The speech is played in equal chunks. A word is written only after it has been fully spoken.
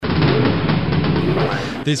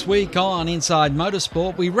This week on Inside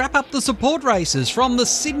Motorsport, we wrap up the support races from the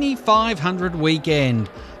Sydney 500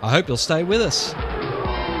 weekend. I hope you'll stay with us.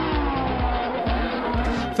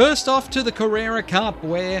 First off to the Carrera Cup,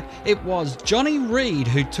 where it was Johnny Reid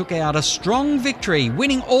who took out a strong victory,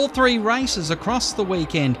 winning all three races across the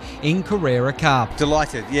weekend in Carrera Cup.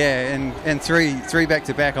 Delighted, yeah, and three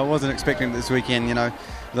back-to-back. I wasn't expecting this weekend, you know.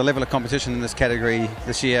 The level of competition in this category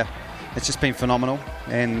this year, it's just been phenomenal.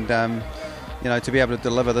 And, you know, to be able to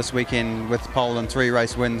deliver this weekend with pole and 3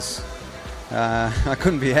 race wins, I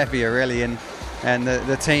couldn't be happier, really. And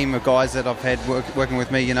the team of guys that I've had working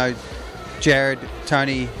with me, you know, Jared,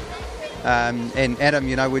 Tony, and Adam,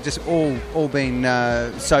 you know, we've just all been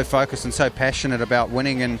so focused and so passionate about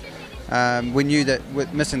winning. And we knew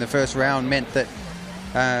that missing the first round meant that,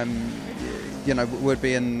 you know, we'd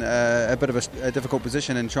be in a bit of a difficult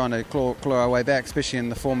position in trying to claw our way back, especially in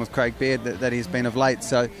the form of Craig Baird that he's been of late.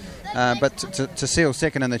 So, but to seal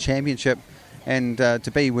second in the championship and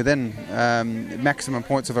to be within maximum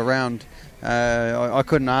points of a round, I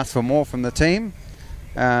couldn't ask for more from the team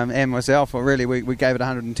and myself. Well, really, we gave it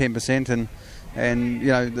 110%, and you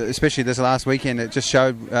know, especially this last weekend, it just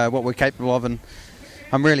showed what we're capable of. And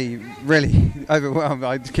I'm really, really overwhelmed.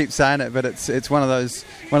 I keep saying it, but it's one of those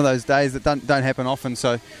days that don't happen often.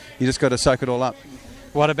 So you just got to soak it all up.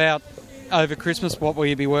 What about over Christmas? What will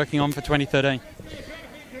you be working on for 2013?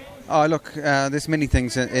 Oh, look, there's many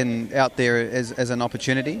things out there as an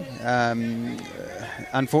opportunity.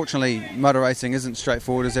 Unfortunately, motor racing isn't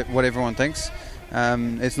straightforward as what everyone thinks.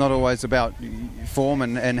 It's not always about form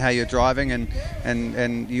and how you're driving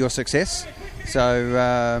and your success. So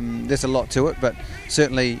there's a lot to it, but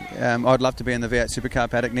certainly I'd love to be in the V8 Supercar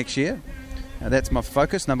paddock next year. That's my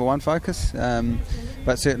focus, number one focus.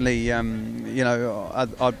 But certainly, you know,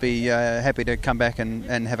 I'd be happy to come back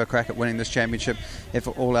and have a crack at winning this championship if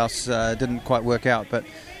all else didn't quite work out. But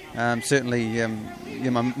certainly,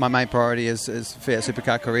 you know, my main priority is V8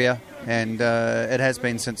 Supercar career, and it has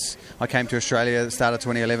been since I came to Australia at the start of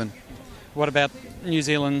 2011. What about New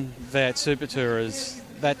Zealand V8 Super Tourers?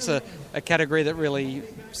 That's a category that really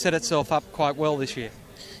set itself up quite well this year.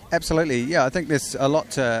 Absolutely, yeah. I think there's a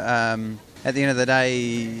lot to. At the end of the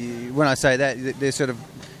day, when I say that,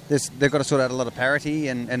 they've got to sort out a lot of parity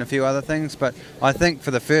and a few other things. But I think for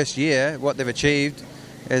the first year, what they've achieved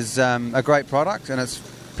is a great product, and it's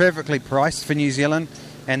perfectly priced for New Zealand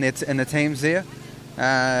and the teams there.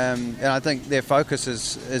 And I think their focus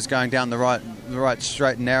is going down the right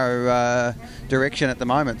straight and narrow direction at the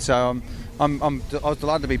moment. So I was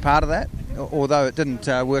delighted to be part of that, although it didn't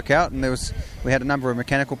work out, and we had a number of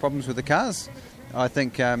mechanical problems with the cars. I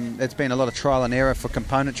think it's been a lot of trial and error for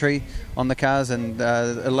componentry on the cars, and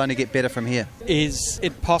it'll only get better from here. Is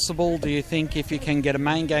it possible, do you think, if you can get a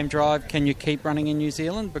main game drive, can you keep running in New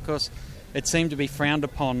Zealand? Because it seemed to be frowned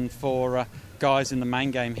upon for guys in the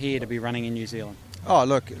main game here to be running in New Zealand. Oh,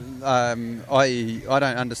 look, I don't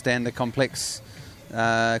understand the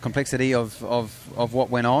complexity of what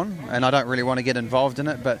went on, and I don't really want to get involved in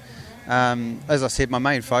it, but as I said, my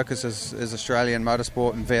main focus is Australian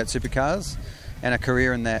motorsport and V8 supercars and a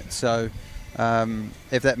career in that. So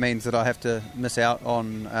if that means that I have to miss out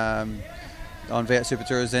on V8 Super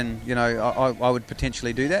Tours, then, you know, I would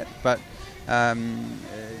potentially do that, but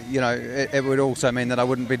you know, it would also mean that I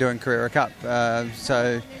wouldn't be doing Carrera Cup.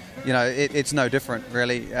 So, you know, it's no different,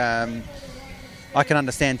 really. I can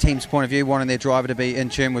understand teams' point of view, wanting their driver to be in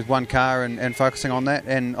tune with one car and focusing on that,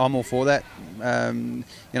 and I'm all for that. You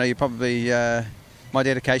know, you probably my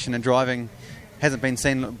dedication in driving hasn't been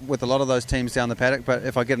seen with a lot of those teams down the paddock, but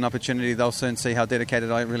if I get an opportunity, they'll soon see how dedicated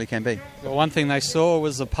I really can be. Well, one thing they saw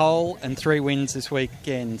was a pole and 3 wins this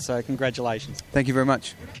weekend, so congratulations. Thank you very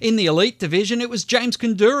much. In the elite division, it was James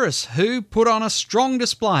Kountouris who put on a strong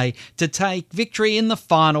display to take victory in the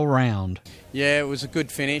final round. Yeah, it was a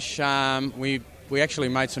good finish. We actually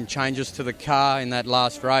made some changes to the car in that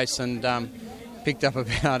last race and picked up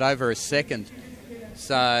about over a second.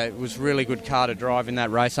 So it was a really good car to drive in that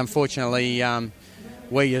race. Unfortunately,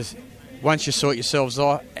 once you sort yourselves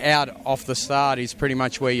out off the start is pretty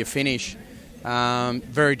much where you finish.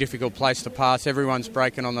 Very difficult place to pass. Everyone's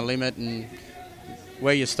braking on the limit, and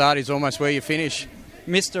where you start is almost where you finish.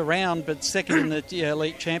 Missed a round, but second in the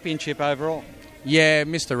Elite Championship overall. Yeah,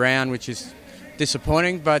 missed a round, which is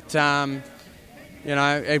disappointing, but you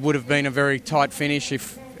know, it would have been a very tight finish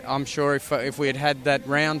if we had had that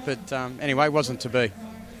round, but anyway, it wasn't to be.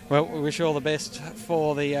 Well, we wish you all the best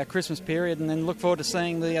for the Christmas period, and then look forward to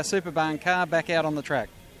seeing the Superbarn car back out on the track.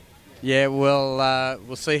 Yeah,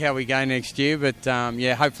 we'll see how we go next year, but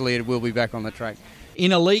yeah, hopefully it will be back on the track.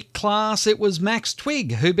 In elite class, it was Max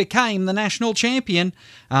Twigg who became the national champion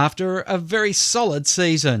after a very solid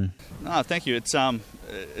season. No, thank you. It's 2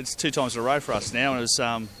 times in a row for us now, and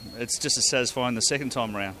it's just as satisfying the second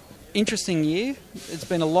time around. Interesting year. It's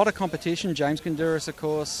been a lot of competition. James Konduras, of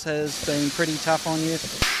course, has been pretty tough on you,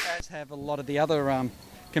 as have a lot of the other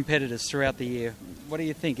competitors throughout the year. What do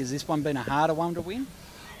you think? Has this one been a harder one to win?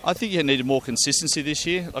 I think you needed more consistency this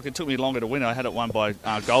year. Like, it took me longer to win. I had it won by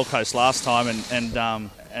Gold Coast last time, and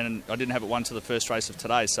I didn't have it won to the first race of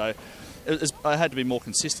today. So I had to be more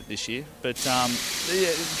consistent this year. But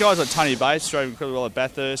guys like Tony Bates drove incredibly well at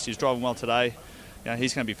Bathurst. He's driving well today. You know,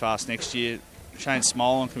 he's going to be fast next year. Shane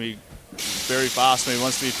Smolin can be very fast when he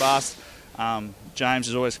wants to be fast. James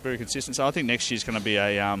is always very consistent. So I think next year's going to be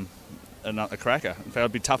a cracker. In fact, it'll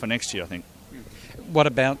be tougher next year, I think. What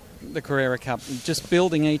about the Carrera Cup? Just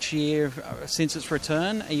building each year since its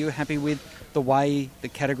return, are you happy with the way the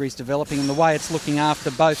category's developing and the way it's looking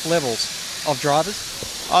after both levels of drivers?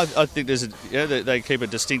 I think they keep a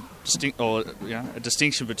distinction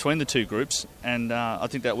between the two groups, and I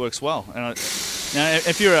think that works well. And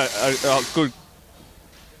if you're a good,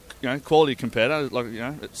 quality competitor, like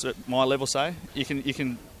it's at my level, say, you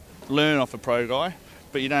can learn off a pro guy,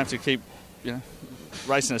 but you don't have to keep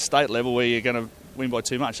racing at a state level where you're going to win by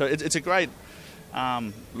too much. So it's a great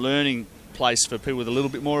learning place for people with a little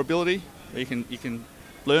bit more ability. You can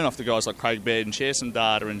learn off the guys like Craig Baird and share some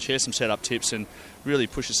data and share some setup tips and really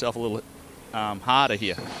push yourself a little harder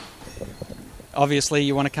here. Obviously,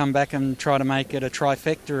 you want to come back and try to make it a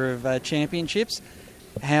trifecta of championships.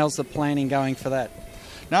 How's the planning going for that?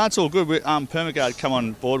 No, it's all good. Permagard come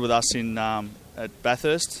on board with us at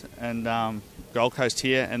Bathurst and Gold Coast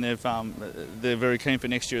here, and they're very keen for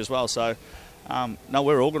next year as well. So, no,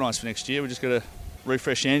 we're organised for next year. We're just got to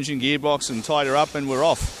refresh the engine, gearbox, and tidy her up, and we're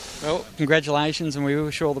off. Well, congratulations, and we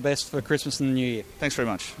wish you all the best for Christmas and the New Year. Thanks very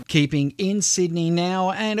much. Keeping in Sydney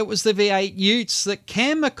now, and it was the V8 Utes that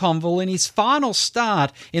Cam McConville, in his final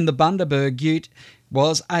start in the Bundaberg Ute,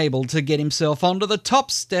 was able to get himself onto the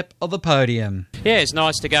top step of the podium. Yeah, it's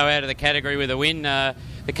nice to go out of the category with a win.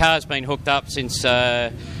 The car's been hooked up since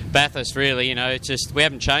Bathurst, really. It's just we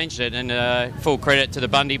haven't changed it, and full credit to the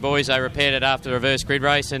Bundy boys. They repaired it after the reverse grid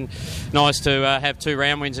race, and nice to have 2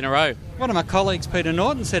 round wins in a row. One of my colleagues, Peter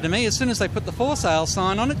Norton, said to me, as soon as they put the for sale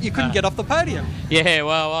sign on it, you couldn't get off the podium. Yeah,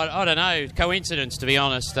 well, I don't know. Coincidence, to be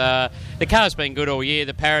honest. The car's been good all year.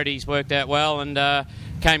 The parity's worked out well, and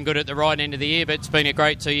came good at the right end of the year, but it's been a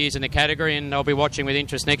great 2 years in the category, and I'll be watching with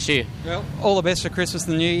interest next year. Well, all the best for Christmas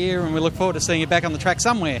and the New Year, and we look forward to seeing you back on the track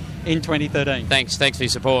somewhere in 2013. Thanks for your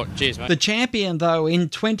support. Cheers, mate. The champion, though, in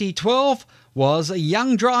 2012 was a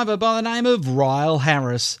young driver by the name of Ryle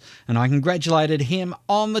Harris, and I congratulated him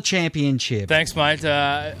on the championship. Thanks, mate.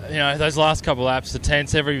 Those last couple of laps, the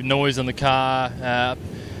tense, every noise on the car.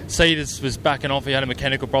 Cedars was backing off. He had a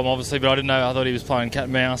mechanical problem, obviously, but I didn't know. I thought he was playing cat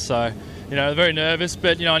and mouse, so very nervous.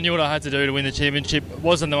 But I knew what I had to do to win the championship. It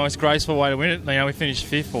wasn't the most graceful way to win it. We finished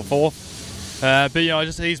 5th or 4th. But I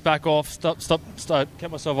just eased back off,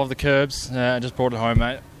 kept myself off the curbs, and just brought it home,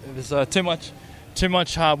 mate. It was too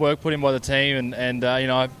much hard work put in by the team, and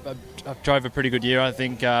I drove a pretty good year, I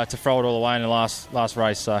think, to throw it all away in the last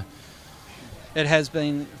race. So it has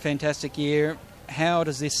been a fantastic year. How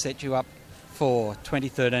does this set you up for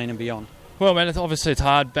 2013 and beyond? Well, man, it's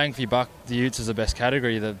hard. Bang for your buck. The Utes is the best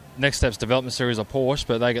category. The next step's development series or Porsche,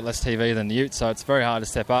 but they get less TV than the Utes, so it's very hard to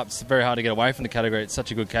step up. It's very hard to get away from the category. It's such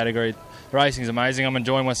a good category. The racing's amazing. I'm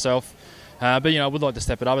enjoying myself. But I would like to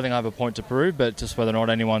step it up. I think I have a point to prove, but just whether or not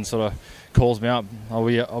anyone sort of calls me up,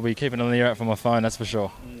 I'll be keeping an ear out for my phone, that's for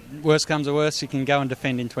sure. Worst comes to worst, you can go and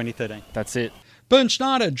defend in 2013. That's it. Bernd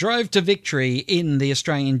Schneider drove to victory in the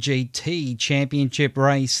Australian GT Championship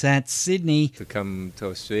race at Sydney. To come to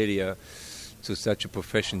Australia to such a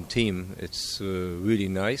professional team, it's really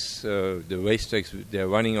nice. The racetracks they're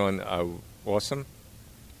running on are awesome.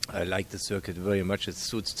 I like the circuit very much. It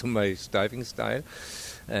suits to my driving style.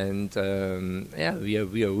 And we are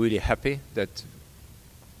really happy that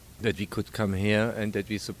we could come here and that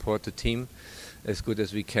we support the team as good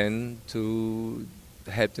as we can to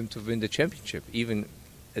help them to win the championship, even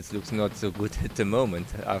it looks not so good at the moment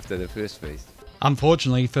after the first race.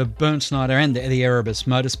 Unfortunately for Bernd Schneider and the Erebus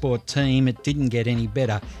Motorsport team, it didn't get any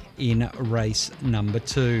better in race number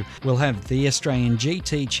 2. We'll have the Australian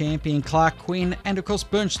GT champion Clark Quinn and of course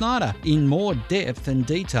Bernd Schneider in more depth and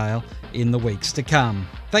detail in the weeks to come.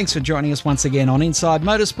 Thanks for joining us once again on Inside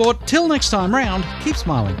Motorsport. Till next time round, keep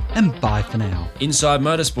smiling and bye for now. Inside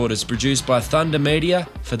Motorsport is produced by Thunder Media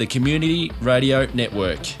for the Community Radio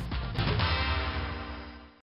Network.